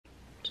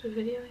Is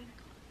it videoing?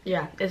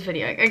 Yeah, it's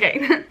videoing.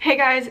 Okay. Hey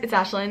guys, it's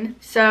Ashlyn.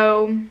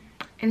 So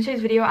in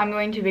today's video, I'm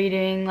going to be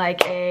doing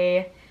like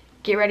a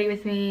get ready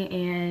with me,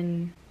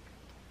 and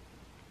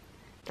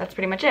that's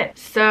pretty much it.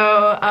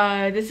 So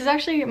this is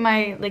actually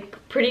my like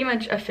pretty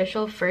much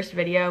official first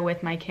video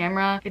with my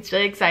camera. It's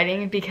really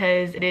exciting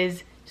because it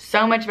is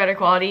so much better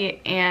quality,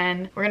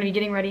 and we're gonna be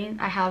getting ready.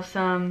 I have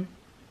some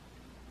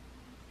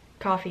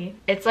coffee.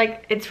 It's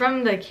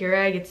from the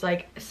Keurig. It's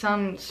like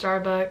some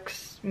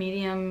Starbucks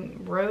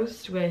medium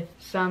roast with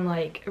some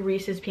like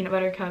Reese's peanut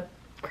butter cup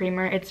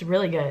creamer. It's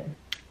really good.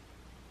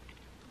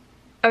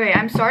 Okay,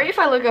 I'm sorry if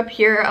I look up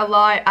here a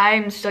lot.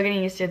 I'm still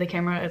getting used to the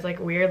camera. It's like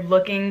weird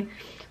looking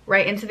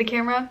right into the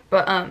camera.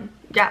 But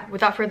yeah,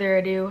 without further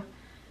ado,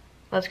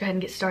 let's go ahead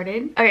and get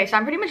started. Okay, so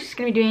I'm pretty much just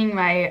gonna be doing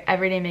my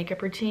everyday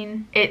makeup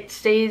routine. It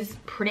stays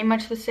pretty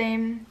much the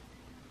same,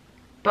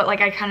 but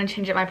like I kind of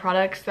change up my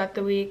products throughout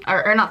the week,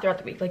 or not throughout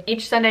the week, like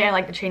each Sunday I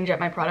like to change up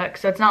my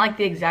products. So it's not like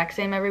the exact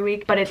same every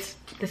week, but it's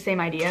the same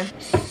idea.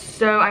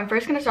 So I'm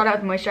first gonna start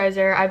out with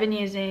moisturizer. I've been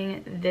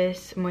using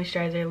this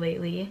moisturizer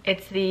lately.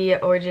 It's the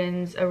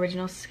Origins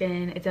Original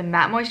Skin. It's a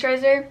matte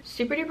moisturizer,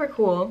 super duper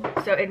cool.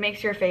 So it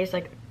makes your face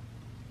like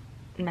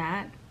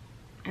matte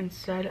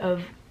instead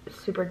of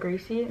super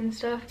greasy and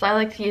stuff. So I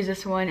like to use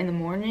this one in the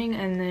morning,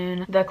 and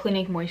then the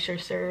Clinique Moisture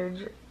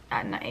Surge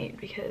at night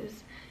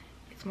because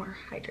it's more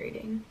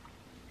hydrating.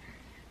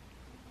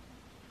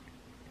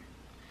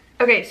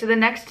 Okay, so the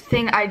next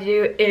thing I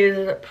do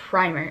is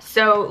primer.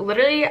 So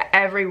literally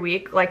every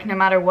week, like no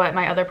matter what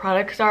my other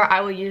products are, I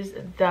will use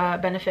the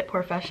Benefit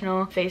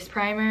Professional face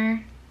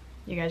primer.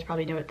 You guys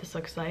probably know what this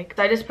looks like.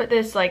 So I just put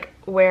this like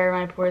where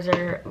my pores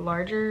are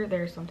larger.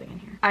 There's something in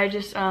here. I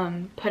just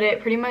put it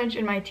pretty much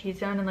in my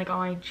T-zone and like on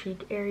my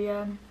cheek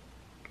area.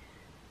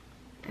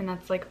 And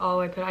that's like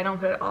all I put. I don't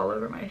put it all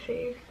over my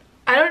face.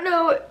 I don't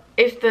know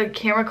if the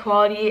camera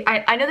quality,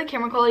 I know the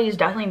camera quality is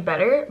definitely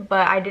better,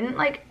 but I didn't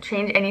like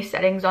change any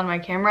settings on my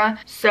camera,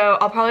 so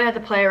I'll probably have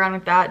to play around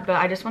with that. But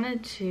I just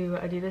wanted to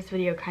do this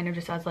video kind of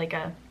just as like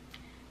a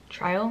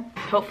trial.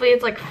 Hopefully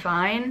it's like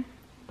fine,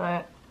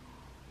 but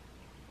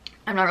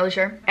I'm not really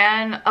sure.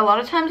 And a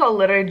lot of times I'll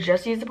literally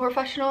just use the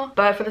Professional,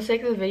 but for the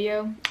sake of the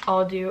video,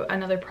 I'll do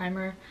another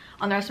primer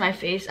on the rest of my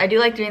face. I do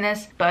like doing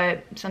this,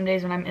 but some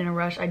days when I'm in a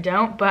rush, I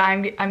don't. But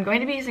I'm going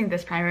to be using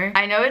this primer.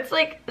 I know it's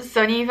like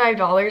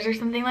 $75 or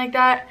something like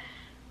that,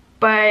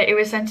 but it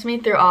was sent to me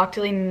through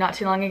Octoly not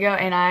too long ago,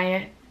 and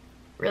I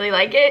really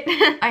like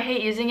it. I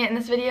hate using it in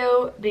this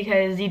video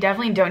because you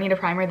definitely don't need a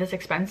primer this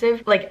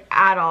expensive, like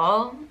at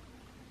all.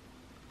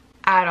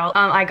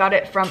 I got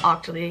it from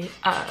Octoly,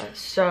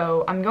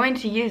 so I'm going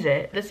to use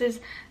it. This is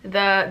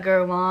the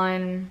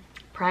Grwm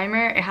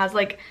primer. It has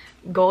like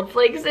gold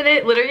flakes in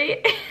it,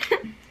 literally.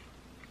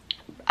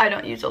 I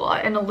don't use a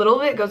lot, and a little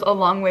bit goes a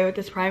long way with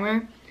this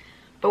primer.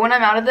 But when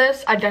I'm out of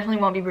this, I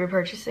definitely won't be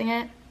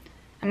repurchasing it.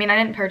 I mean, I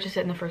didn't purchase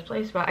it in the first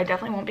place, but I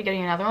definitely won't be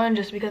getting another one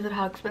just because of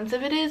how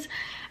expensive it is,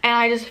 and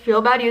I just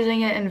feel bad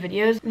using it in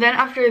videos. Then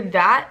after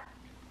that,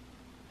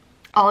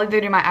 I'll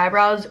either do my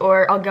eyebrows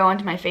or I'll go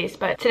onto my face,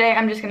 but today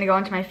I'm just gonna go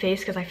onto my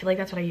face because I feel like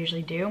that's what I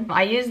usually do.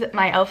 I use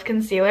my e.l.f.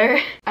 concealer.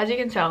 As you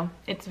can tell,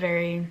 it's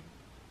very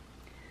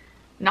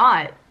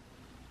not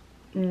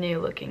new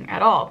looking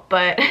at all,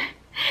 but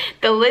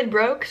the lid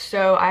broke,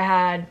 so I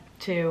had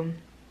to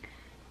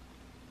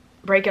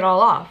break it all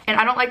off. And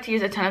I don't like to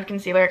use a ton of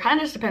concealer. It kind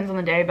of just depends on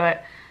the day,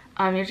 but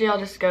usually I'll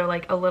just go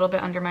like a little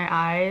bit under my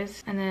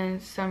eyes and then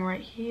some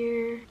right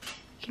here.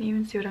 Can you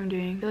even see what I'm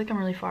doing? I feel like I'm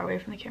really far away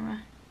from the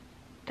camera.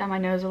 Down my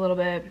nose a little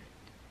bit,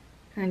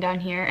 and then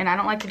down here. And I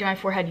don't like to do my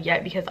forehead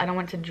yet because I don't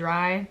want it to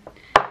dry,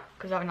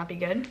 because that would not be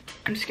good.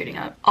 I'm scooting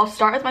up. I'll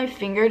start with my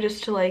finger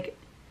just to like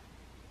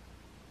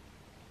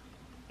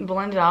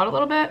blend it out a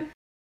little bit.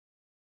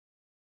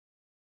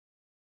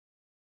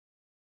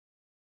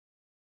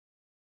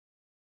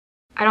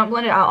 I don't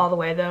blend it out all the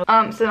way though.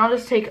 So then I'll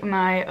just take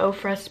my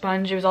Ofra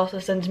sponge. It was also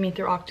sent to me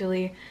through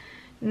Octoly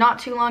not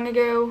too long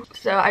ago,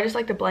 so I just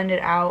like to blend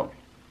it out,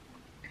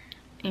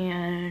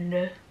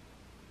 and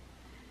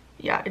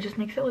yeah, it just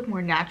makes it look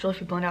more natural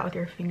if you blend out with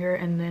your finger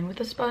and then with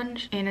a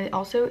sponge. And it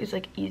also is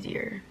like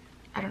easier.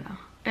 I don't know.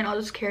 And I'll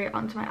just carry it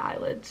onto my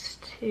eyelids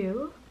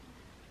too.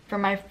 For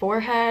my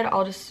forehead,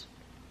 I'll just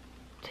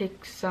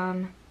take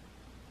some,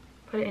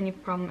 put it in any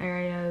problem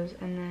areas,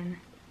 and then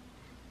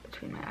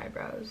between my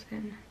eyebrows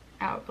and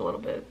out a little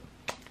bit.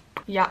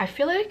 Yeah, I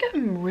feel like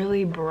I'm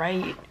really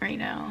bright right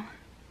now,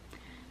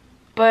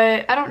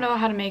 but I don't know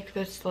how to make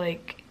this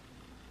like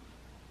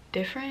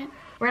different.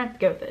 We're gonna have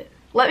to go with it.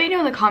 Let me know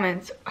in the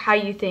comments how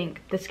you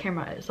think this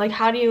camera is. Like,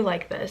 how do you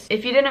like this?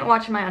 If you didn't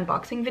watch my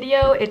unboxing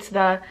video, it's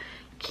the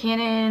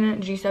Canon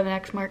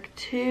G7X Mark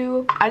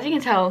II. As you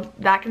can tell,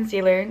 that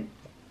concealer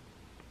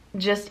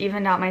just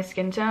evened out my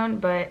skin tone,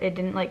 but it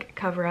didn't like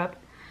cover up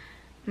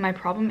my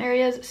problem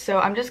areas. So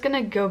I'm just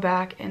gonna go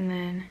back and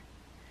then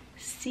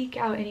seek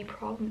out any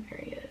problem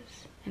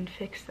areas and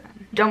fix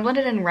them. Don't blend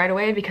it in right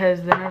away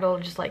because then it'll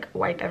just like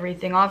wipe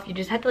everything off. You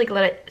just have to like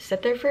let it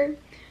sit there for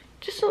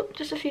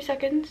just a few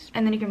seconds,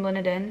 and then you can blend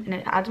it in, and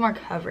it adds more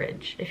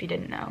coverage if you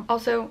didn't know.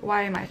 Also,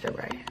 why am I so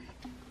bright?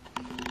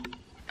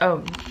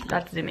 Oh,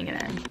 that's zooming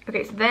it in.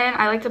 Okay, so then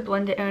I like to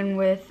blend it in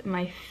with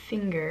my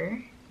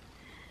finger,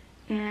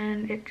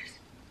 and it just,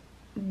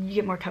 you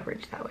get more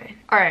coverage that way.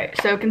 All right,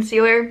 so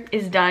concealer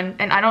is done,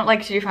 and I don't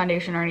like to do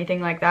foundation or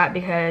anything like that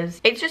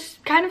because it's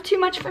just kind of too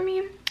much for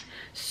me.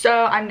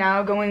 So I'm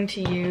now going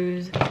to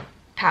use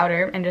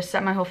powder and just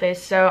set my whole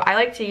face. So I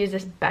like to use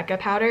this Becca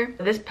powder.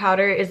 This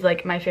powder is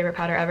like my favorite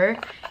powder ever.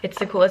 It's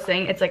the coolest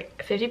thing. It's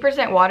like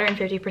 50% water and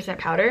 50%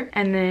 powder.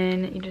 And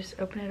then you just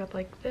open it up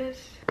like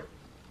this.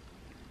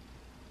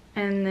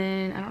 And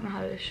then, I don't know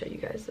how to show you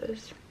guys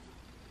this.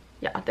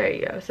 Yeah, there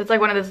you go. So it's like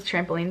one of those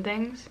trampoline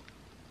things.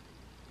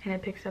 And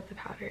it picks up the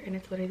powder, and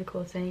it's literally the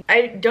coolest thing.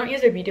 I don't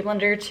use a beauty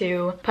blender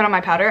to put on my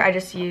powder. I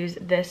just use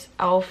this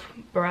e.l.f.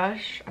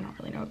 brush. I don't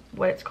really know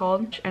what it's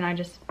called. And I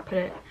just put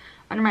it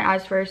under my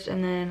eyes first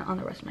and then on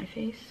the rest of my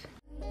face.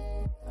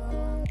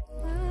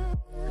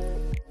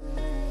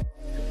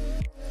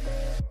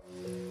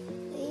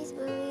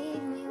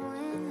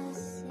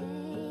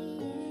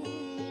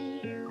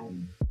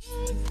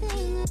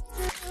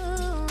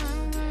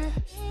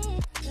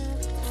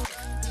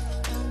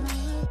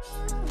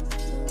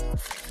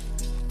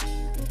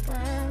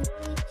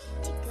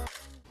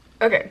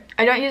 Okay,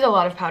 I don't use a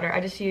lot of powder.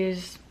 I just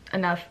use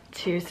enough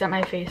to set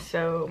my face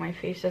so my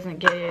face doesn't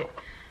get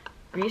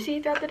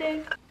greasy throughout the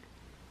day.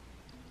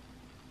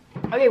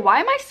 Okay,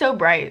 why am I so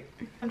bright?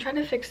 I'm trying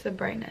to fix the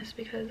brightness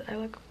because I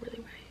look really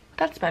bright.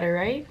 That's better,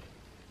 right?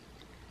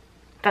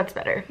 That's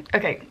better.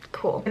 Okay,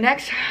 cool.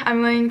 Next,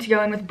 I'm going to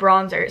go in with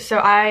bronzer. So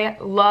I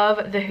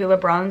love the Hoola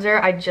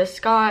bronzer. I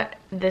just got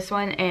this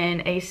one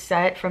in a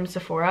set from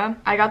Sephora.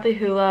 I got the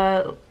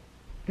Hoola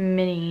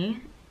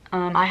mini.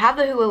 I have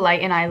the Hoola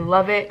light and I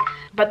love it,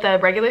 but the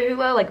regular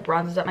Hoola like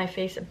bronzes up my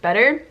face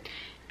better,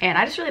 and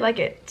I just really like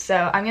it.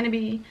 So I'm gonna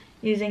be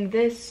using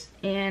this,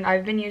 and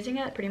I've been using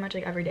it pretty much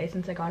like every day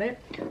since I got it.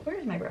 Where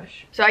is my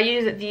brush? So I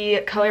use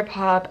the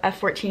ColourPop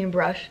F14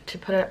 brush to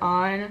put it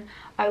on.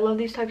 I love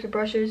these types of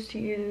brushes to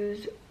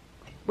use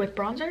with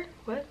bronzer.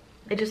 What?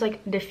 It just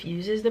like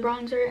diffuses the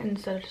bronzer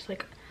instead of just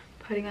like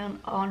putting it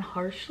on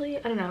harshly.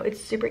 I don't know,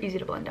 it's super easy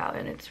to blend out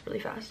and it's really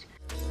fast.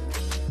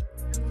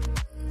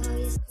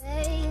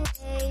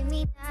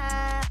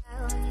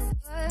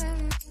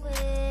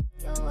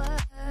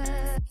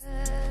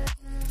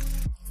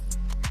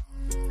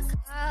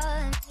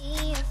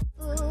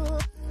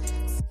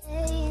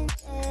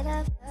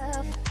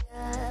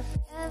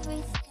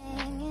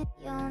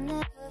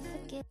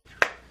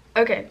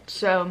 Okay,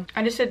 so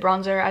I just did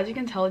bronzer. As you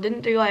can tell, it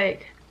didn't do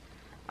like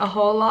a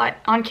whole lot.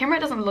 On camera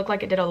it doesn't look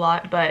like it did a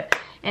lot, but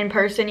in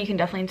person you can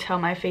definitely tell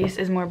my face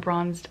is more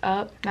bronzed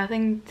up.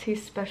 Nothing too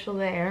special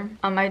there.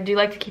 I do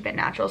like to keep it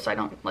natural, so I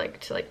don't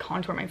like to like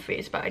contour my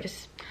face, but I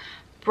just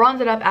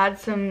bronze it up, add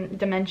some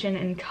dimension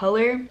and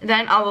color.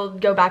 Then I will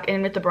go back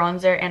in with the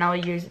bronzer and I'll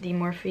use the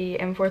Morphe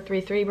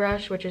M433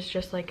 brush, which is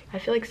just like, I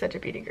feel like such a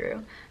beauty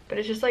guru, but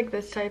it's just like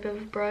this type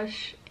of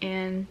brush,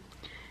 and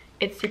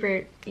it's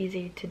super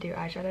easy to do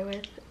eyeshadow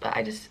with. But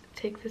I just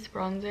take this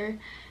bronzer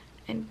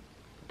and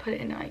put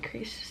it into my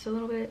crease just a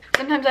little bit.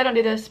 Sometimes I don't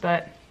do this,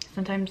 but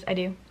sometimes I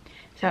do.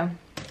 So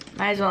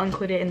might as well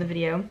include it in the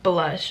video.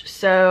 Blush.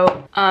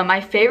 So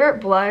my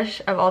favorite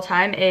blush of all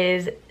time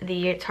is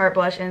the Tarte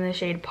blush in the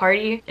shade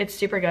Party. It's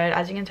super good,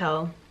 as you can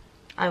tell.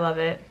 I love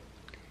it.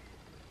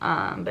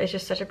 But it's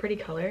just such a pretty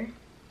color.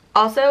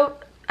 Also,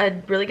 a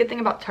really good thing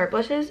about Tarte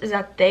blushes is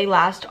that they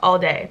last all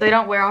day. They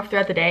don't wear off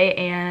throughout the day,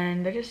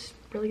 and they're just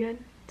really good.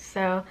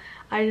 So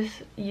I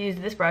just use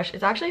this brush.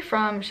 It's actually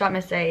from Shop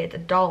Miss A. It's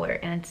 $1,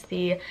 and it's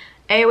the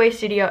AOA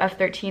Studio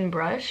F13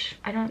 brush.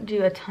 I don't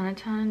do a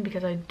ton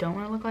because I don't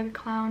want to look like a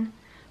clown,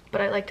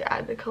 but I like to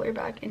add the color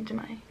back into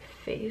my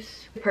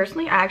face.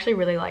 Personally, I actually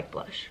really like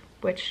blush,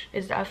 which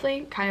is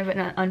definitely kind of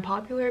an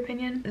unpopular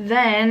opinion.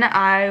 Then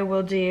I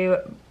will do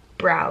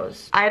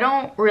brows. I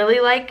don't really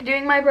like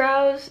doing my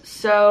brows,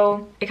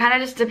 so it kind of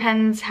just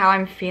depends how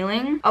I'm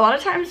feeling. A lot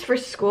of times for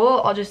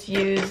school, I'll just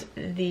use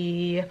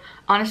the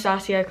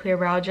Anastasia Clear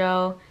Brow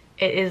Gel.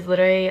 It is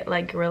literally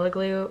like Gorilla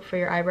Glue for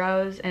your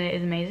eyebrows, and it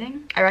is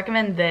amazing. I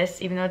recommend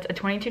this, even though it's a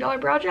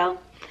 $22 brow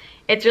gel.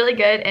 It's really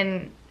good,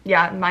 and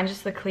yeah, mine's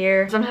just the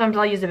clear. Sometimes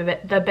I'll use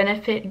the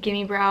Benefit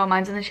Gimme Brow.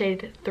 Mine's in the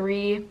shade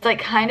 3. It's like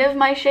kind of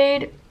my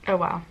shade. Oh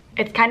wow.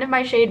 It's kind of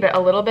my shade, but a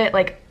little bit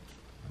like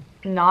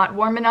not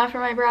warm enough for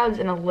my brows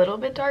and a little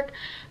bit dark.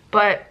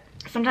 But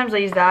sometimes I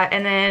use that.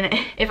 And then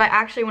if I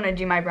actually want to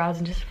do my brows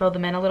and just fill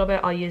them in a little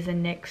bit, I'll use the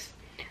NYX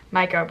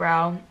Micro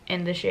Brow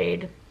in the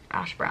shade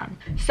Ash Brown.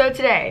 So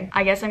today,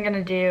 I guess I'm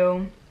gonna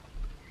do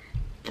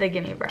the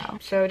Gimme Brow.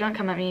 So don't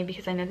come at me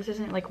because I know this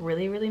isn't like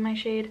really my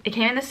shade. It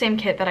came in the same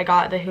kit that I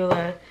got the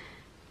Hoola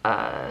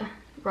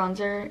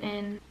bronzer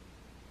in.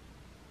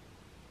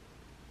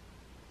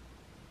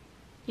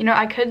 You know,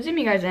 I could zoom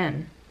you guys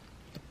in,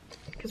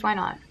 because why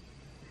not?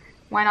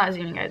 Why not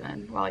zoom you guys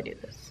in while I do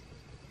this?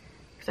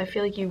 Because I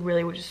feel like you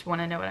really would just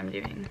want to know what I'm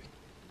doing.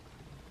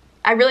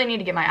 I really need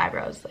to get my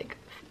eyebrows like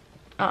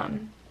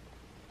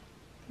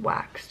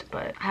waxed,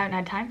 but I haven't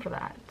had time for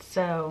that.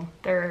 So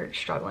they're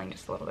struggling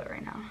just a little bit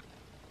right now.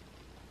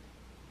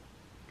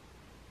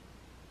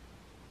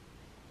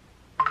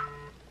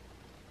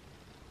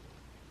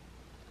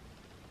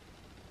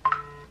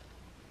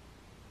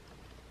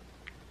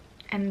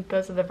 And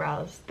those are the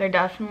brows. They're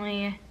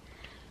definitely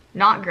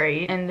not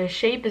great, and the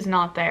shape is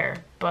not there,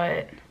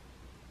 but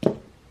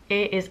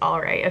it is all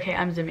right. Okay,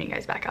 I'm zooming you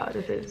guys back out.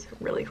 This is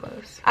really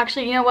close.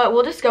 Actually, you know what?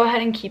 We'll just go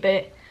ahead and keep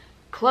it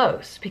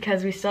close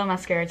because we still have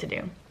mascara to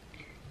do.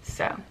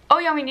 So, oh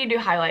yeah, we need to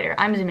do highlighter.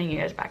 I'm zooming you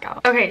guys back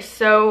out. Okay,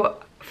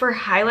 so for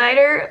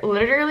highlighter,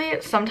 literally,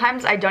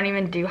 sometimes I don't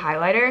even do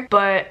highlighter,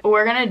 but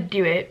we're gonna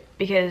do it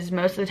because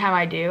most of the time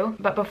I do.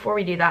 But before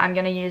we do that, I'm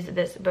gonna use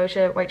this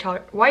Boscia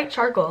white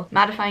charcoal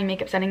mattifying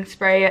makeup setting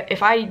spray.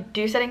 If I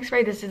do setting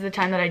spray, this is the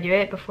time that I do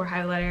it, before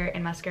highlighter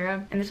and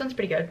mascara. And this one's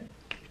pretty good.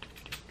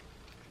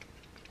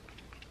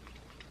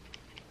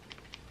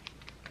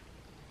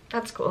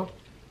 That's cool.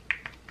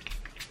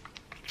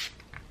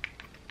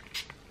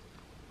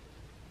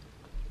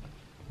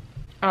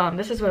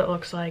 This is what it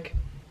looks like.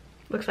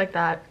 Looks like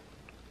that.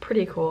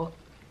 Pretty cool.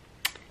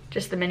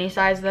 Just the mini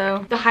size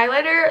though. The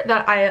highlighter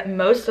that I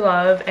most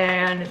love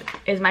and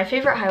is my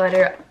favorite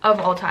highlighter of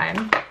all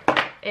time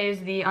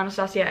is the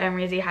Anastasia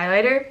Amrezy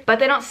highlighter, but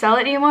they don't sell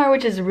it anymore,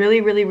 which is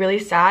really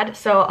sad.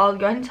 So I'll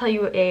go ahead and tell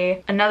you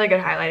another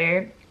good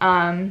highlighter.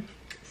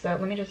 So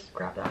let me just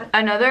grab that.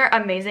 Another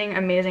amazing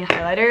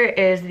highlighter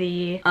is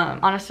the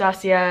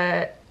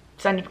Anastasia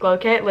Scented Glow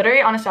Kit. Literally,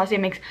 Anastasia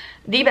makes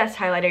the best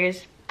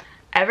highlighters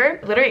ever.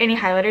 Literally any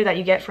highlighter that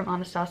you get from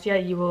Anastasia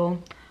you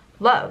will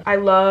love. I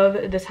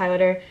love this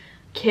highlighter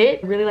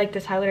kit. I really like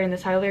this highlighter and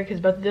this highlighter because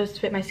both of those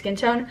fit my skin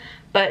tone,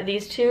 but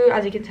these two,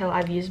 as you can tell,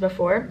 I've used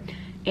before.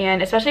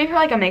 And especially if you're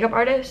like a makeup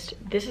artist,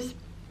 this is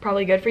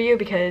probably good for you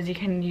because you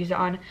can use it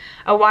on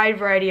a wide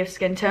variety of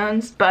skin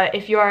tones. But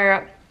if you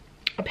are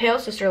a pale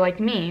sister like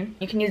me,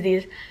 you can use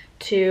these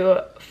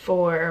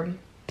for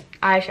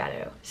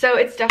eyeshadow. So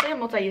it's definitely a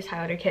multi-use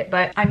highlighter kit,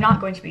 but I'm not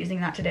going to be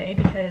using that today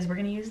because we're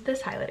going to use this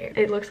highlighter.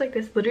 It looks like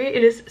this. Literally,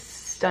 it is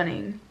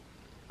stunning.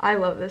 I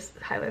love this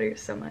highlighter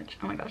so much.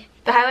 Oh my gosh.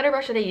 The highlighter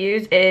brush that I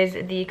use is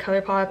the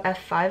ColourPop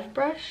F5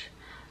 brush.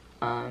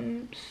 So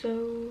I'm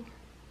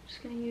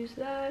just gonna use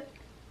that.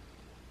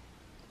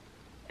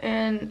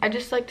 And I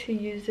just like to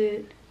use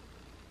it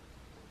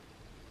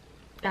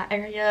that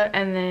area,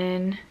 and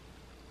then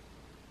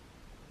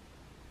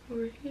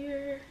over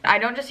here. I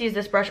don't just use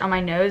this brush on my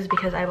nose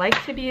because I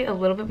like to be a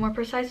little bit more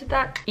precise with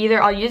that.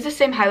 Either I'll use the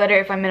same highlighter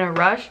if I'm in a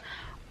rush,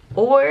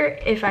 or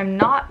if I'm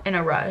not in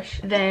a rush,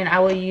 then I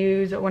will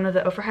use one of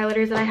the Ofra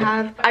highlighters that I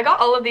have. I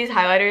got all of these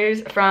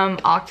highlighters from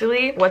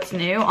Octoly. What's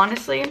new,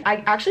 honestly? I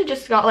actually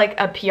just got like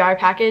a PR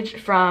package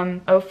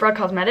from Ofra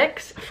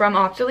Cosmetics from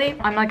Octoly.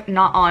 I'm like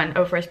not on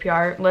Ofra's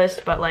PR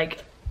list, but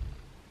like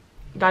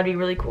that'd be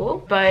really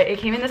cool. But it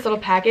came in this little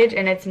package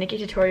and it's Nikki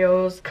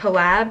Tutorials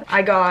collab.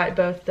 I got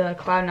both the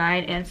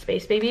Cloud9 and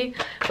Space Baby,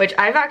 which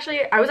I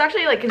was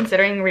actually like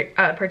considering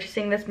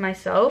purchasing this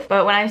myself,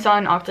 but when I saw it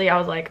in Octoly, I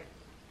was like,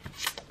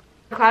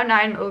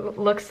 Cloud9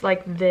 looks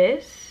like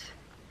this.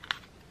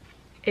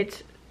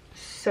 It's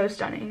so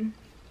stunning.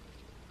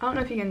 I don't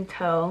know if you can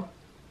tell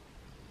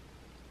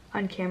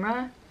on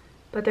camera,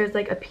 but there's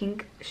like a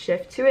pink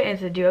shift to it and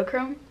it's a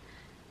duochrome.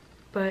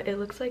 But it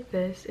looks like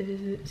this. It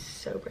is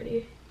so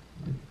pretty.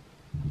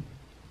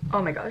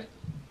 Oh my gosh.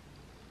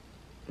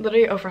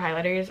 Literally Ofra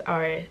highlighters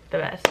are the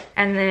best.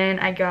 And then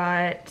I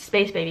got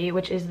Space Baby,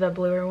 which is the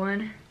bluer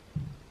one.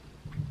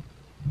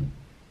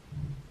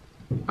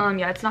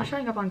 Yeah, it's not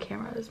showing up on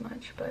camera as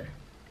much, but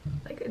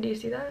like, do you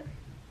see that?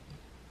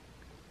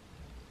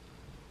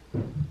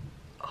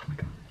 Oh my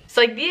gosh. So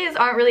like, these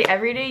aren't really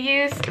everyday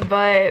use,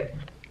 but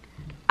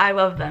I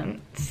love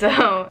them.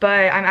 So,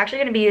 but I'm actually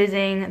gonna be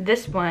using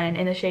this one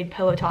in the shade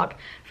Pillow Talk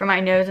for my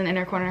nose and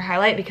inner corner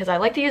highlight because I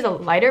like to use a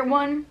lighter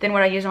one than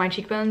what I use on my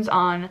cheekbones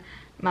on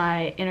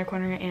my inner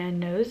corner and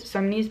nose. So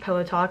I'm gonna use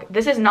Pillow Talk.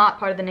 This is not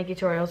part of the Nikki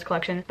Tutorials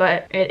collection,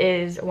 but it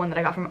is one that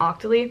I got from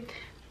Octoly.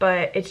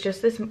 But it's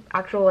just this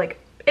actual like,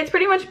 it's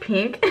pretty much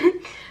pink,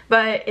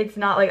 but it's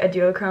not like a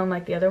duochrome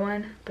like the other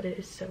one, but it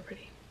is so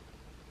pretty.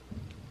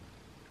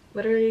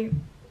 Literally,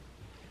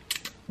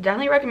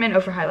 definitely recommend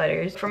Ofra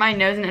highlighters. For my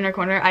nose and inner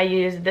corner, I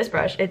use this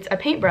brush. It's a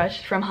paint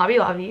brush from Hobby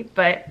Lobby,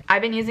 but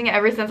I've been using it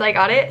ever since I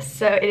got it.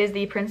 So it is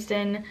the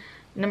Princeton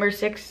No.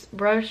 6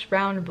 brush,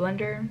 round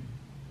blender,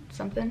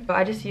 something. So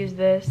I just use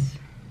this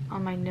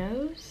on my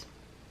nose,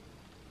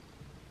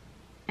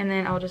 and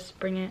then I'll just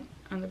bring it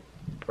on the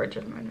bridge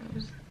of my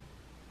nose.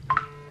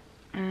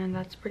 And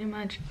that's pretty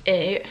much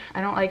it.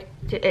 I don't like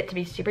it to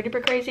be super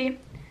duper crazy.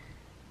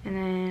 And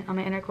then on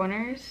my inner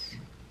corners,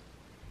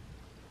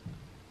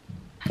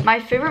 my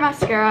favorite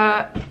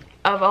mascara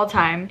of all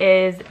time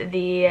is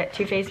the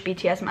Too Faced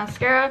BTS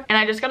mascara, and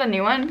I just got a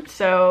new one,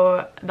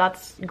 so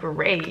that's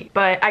great.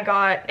 But I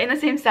got, in the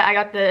same set, I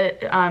got the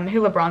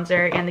Hoola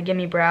bronzer and the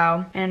Gimme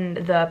Brow and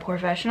the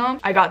Professional.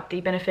 I got the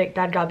Benefit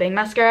Dad Got Bang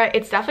mascara.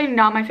 It's definitely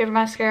not my favorite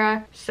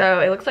mascara, so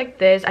it looks like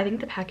this. I think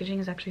the packaging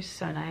is actually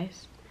so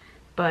nice,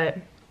 but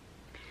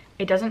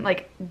it doesn't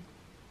like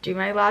do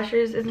my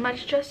lashes as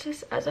much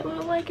justice as I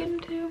would like him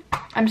to.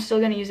 I'm still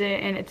gonna use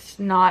it, and it's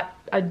not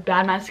a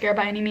bad mascara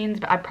by any means,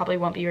 but I probably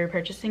won't be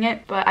repurchasing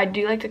it. But I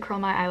do like to curl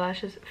my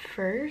eyelashes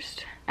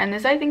first. And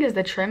this, I think, is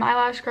the Trim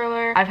eyelash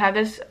curler. I've had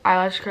this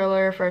eyelash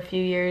curler for a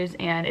few years,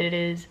 and it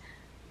is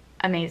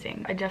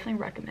amazing. I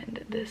definitely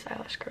recommend this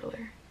eyelash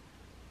curler.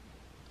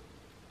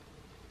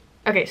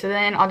 Okay, so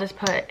then I'll just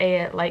put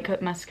a light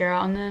coat mascara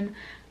on them,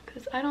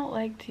 because I don't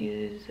like to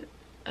use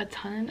a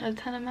ton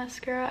of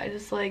mascara. I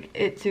just like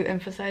it to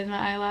emphasize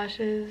my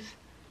eyelashes.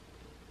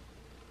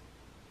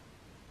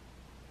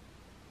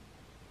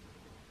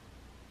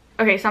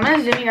 Okay, so I'm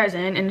gonna zoom you guys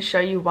in and show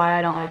you why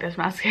I don't like this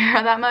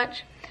mascara that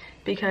much,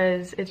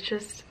 because it's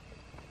just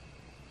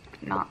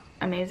not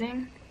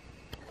amazing.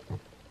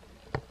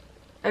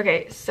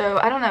 Okay, so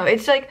I don't know,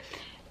 it's like,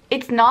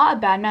 it's not a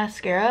bad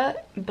mascara,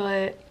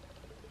 but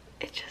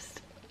it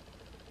just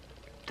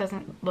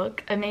doesn't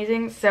look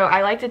amazing. So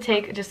I like to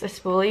take just a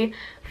spoolie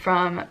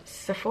from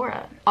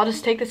Sephora. I'll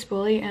just take the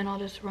spoolie and I'll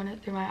just run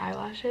it through my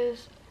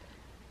eyelashes,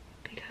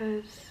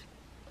 because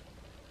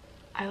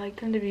I like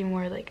them to be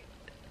more like,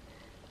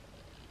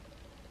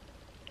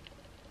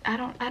 I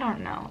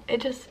don't know,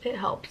 it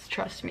helps,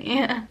 trust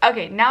me.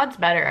 Okay, now it's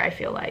better. I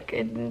feel like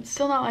it's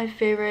still not my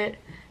favorite,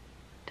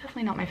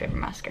 definitely not my favorite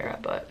mascara.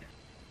 But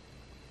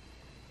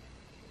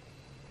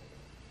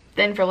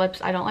then for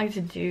lips, I don't like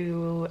to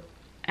do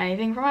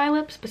anything for my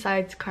lips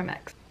besides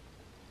Carmex.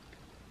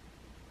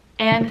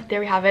 And there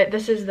we have it.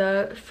 This is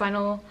the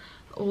final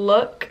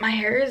look. My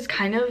hair is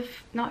kind of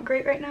not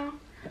great right now.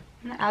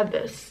 I'm gonna add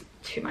this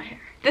to my hair.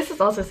 This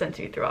was also sent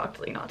to me through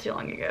Octoly not too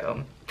long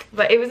ago,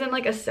 but it was in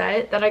like a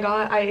set that I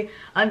got. I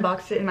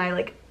unboxed it in my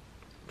like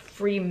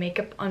free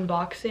makeup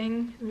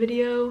unboxing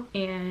video,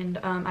 and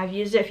I've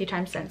used it a few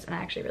times since, and I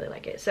actually really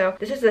like it. So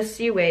this is the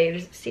Sea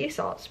Waves sea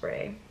salt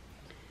spray,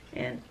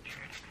 and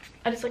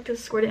I just like to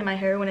squirt it in my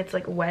hair when it's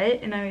like wet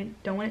and I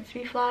don't want it to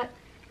be flat,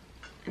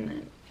 and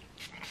then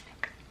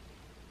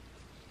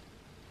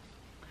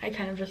I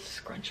kind of just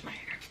scrunch my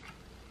hair.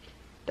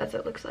 That's what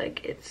it looks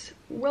like. It's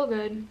real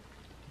good.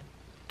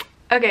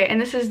 Okay,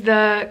 and this is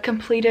the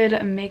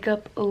completed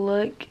makeup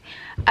look.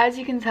 As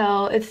you can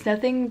tell, it's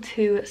nothing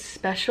too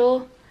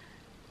special,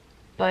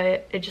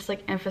 but it just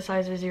like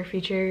emphasizes your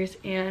features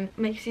and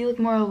makes you look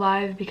more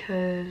alive,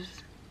 because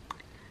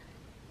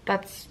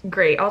that's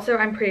great. Also,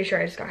 I'm pretty sure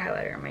I just got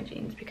highlighter on my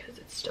jeans because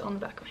it's still on the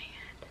back of my hand.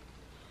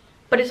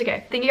 But it's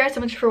okay. Thank you guys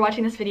so much for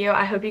watching this video.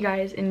 I hope you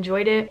guys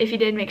enjoyed it. If you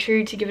did, make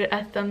sure to give it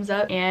a thumbs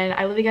up, and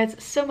I love you guys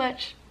so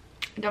much.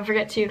 Don't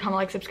forget to comment,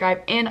 like,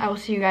 subscribe, and I will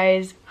see you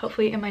guys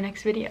hopefully in my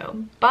next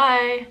video.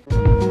 Bye!